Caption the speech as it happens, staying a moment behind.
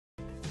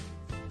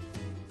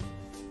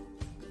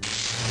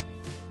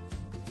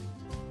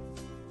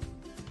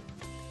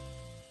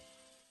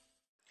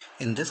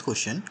In this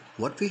question,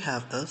 what we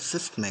have a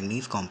cis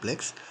manganese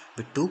complex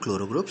with 2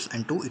 chloro groups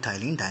and 2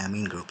 ethylene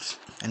diamine groups.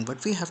 And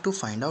what we have to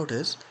find out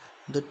is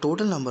the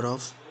total number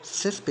of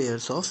cis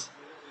pairs of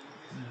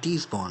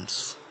these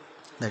bonds.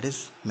 That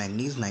is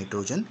manganese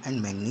nitrogen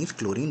and manganese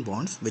chlorine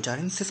bonds which are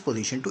in cis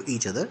position to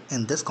each other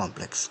in this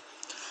complex.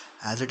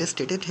 As it is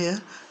stated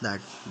here that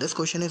this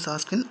question is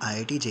asked in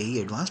IIT JEE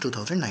Advanced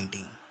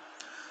 2019.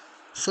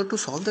 So to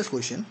solve this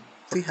question,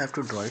 we have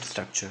to draw its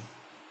structure.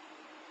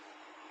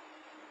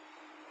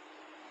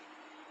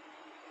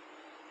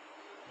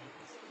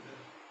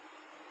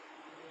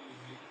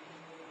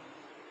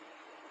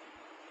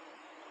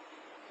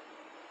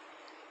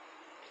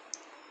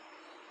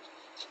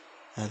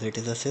 As it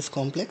is a cis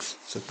complex,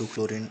 so 2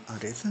 chlorine are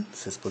in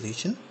cis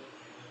position.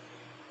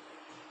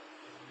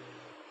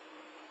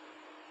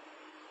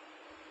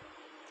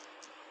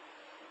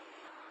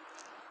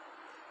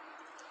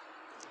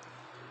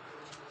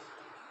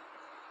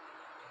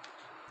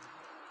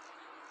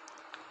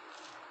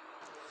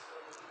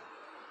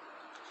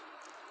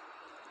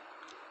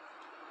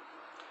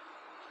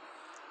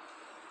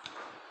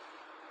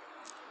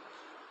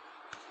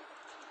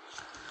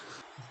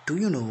 Do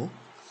you know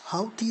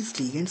how these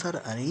ligands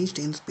are arranged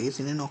in space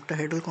in an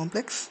octahedral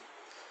complex?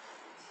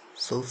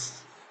 So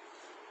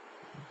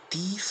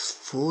these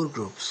four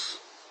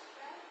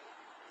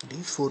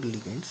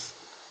ligands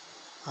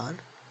are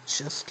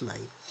just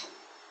like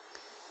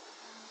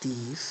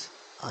these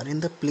are in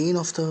the plane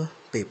of the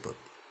paper,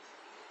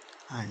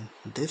 and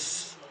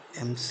this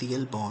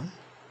MCl bond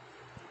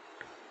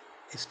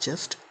is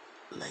just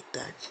like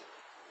that,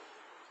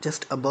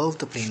 just above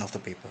the plane of the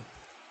paper,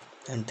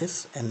 and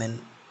this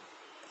Mn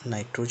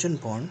nitrogen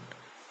bond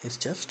is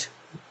just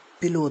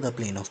below the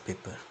plane of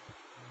paper.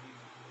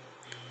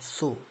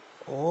 So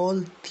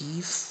all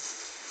these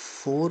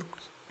four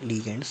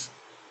ligands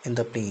in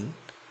the plane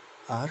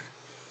are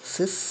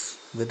cis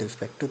with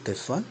respect to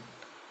this one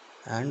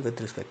and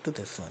with respect to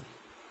this one,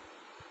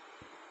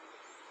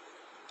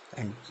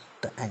 and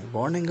the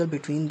bond angle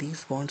between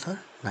these bonds are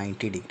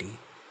 90 degree.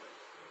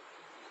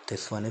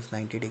 This one is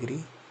 90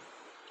 degree,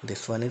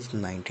 this one is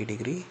 90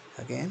 degree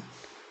again,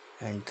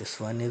 and this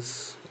one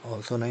is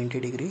also 90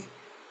 degree,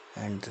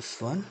 and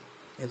this one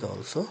is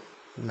also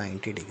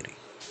 90 degree.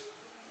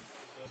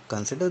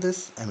 Consider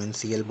this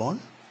MnCl bond.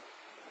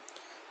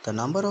 The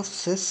number of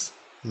cis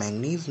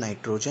manganese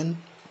nitrogen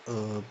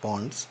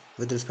bonds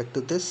with respect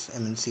to this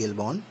MnCl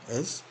bond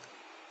is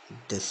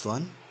this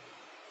one,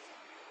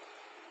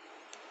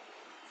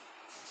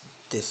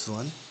 this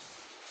one,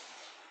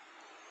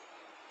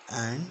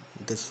 and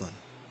this one,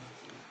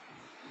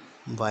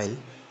 while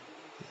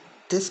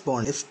this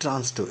bond is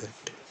trans to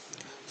it.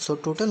 So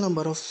total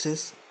number of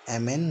cis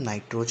Mn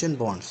nitrogen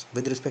bonds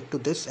with respect to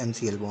this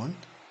MCl bond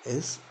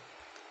is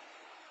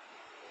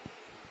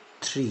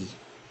 3.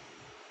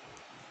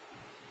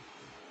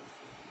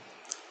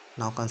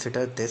 Now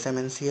consider this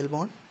MnCl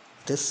bond.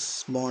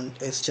 This bond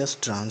is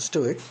just trans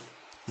to it,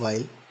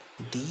 while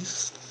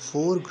these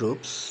four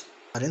groups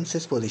are in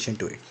cis position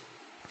to it.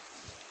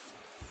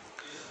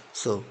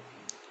 So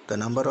the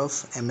number of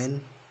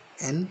Mn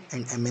and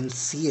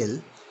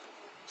MnCl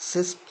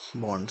cis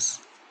bonds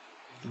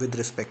with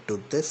respect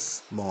to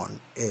this bond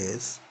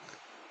is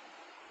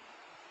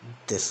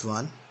this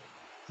one,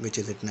 which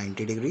is at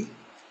 90 degree,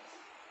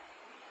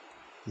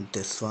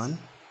 this one,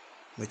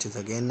 which is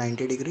again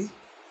 90 degree,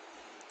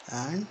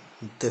 and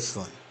this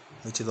one,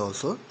 which is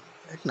also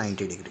at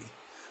 90 degree,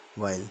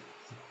 while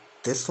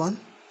this one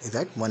is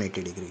at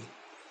 180 degree.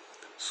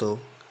 So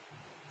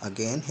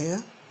again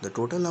here the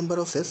total number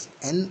of cis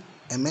Mn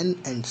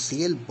and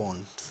Cl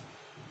bonds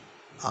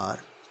are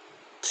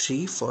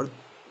 3 for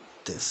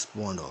this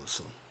bond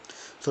also.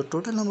 So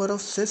total number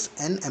of cis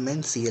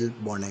Mn Cl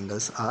bond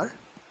angles are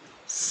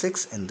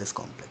 6 in this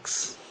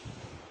complex.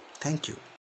 Thank you.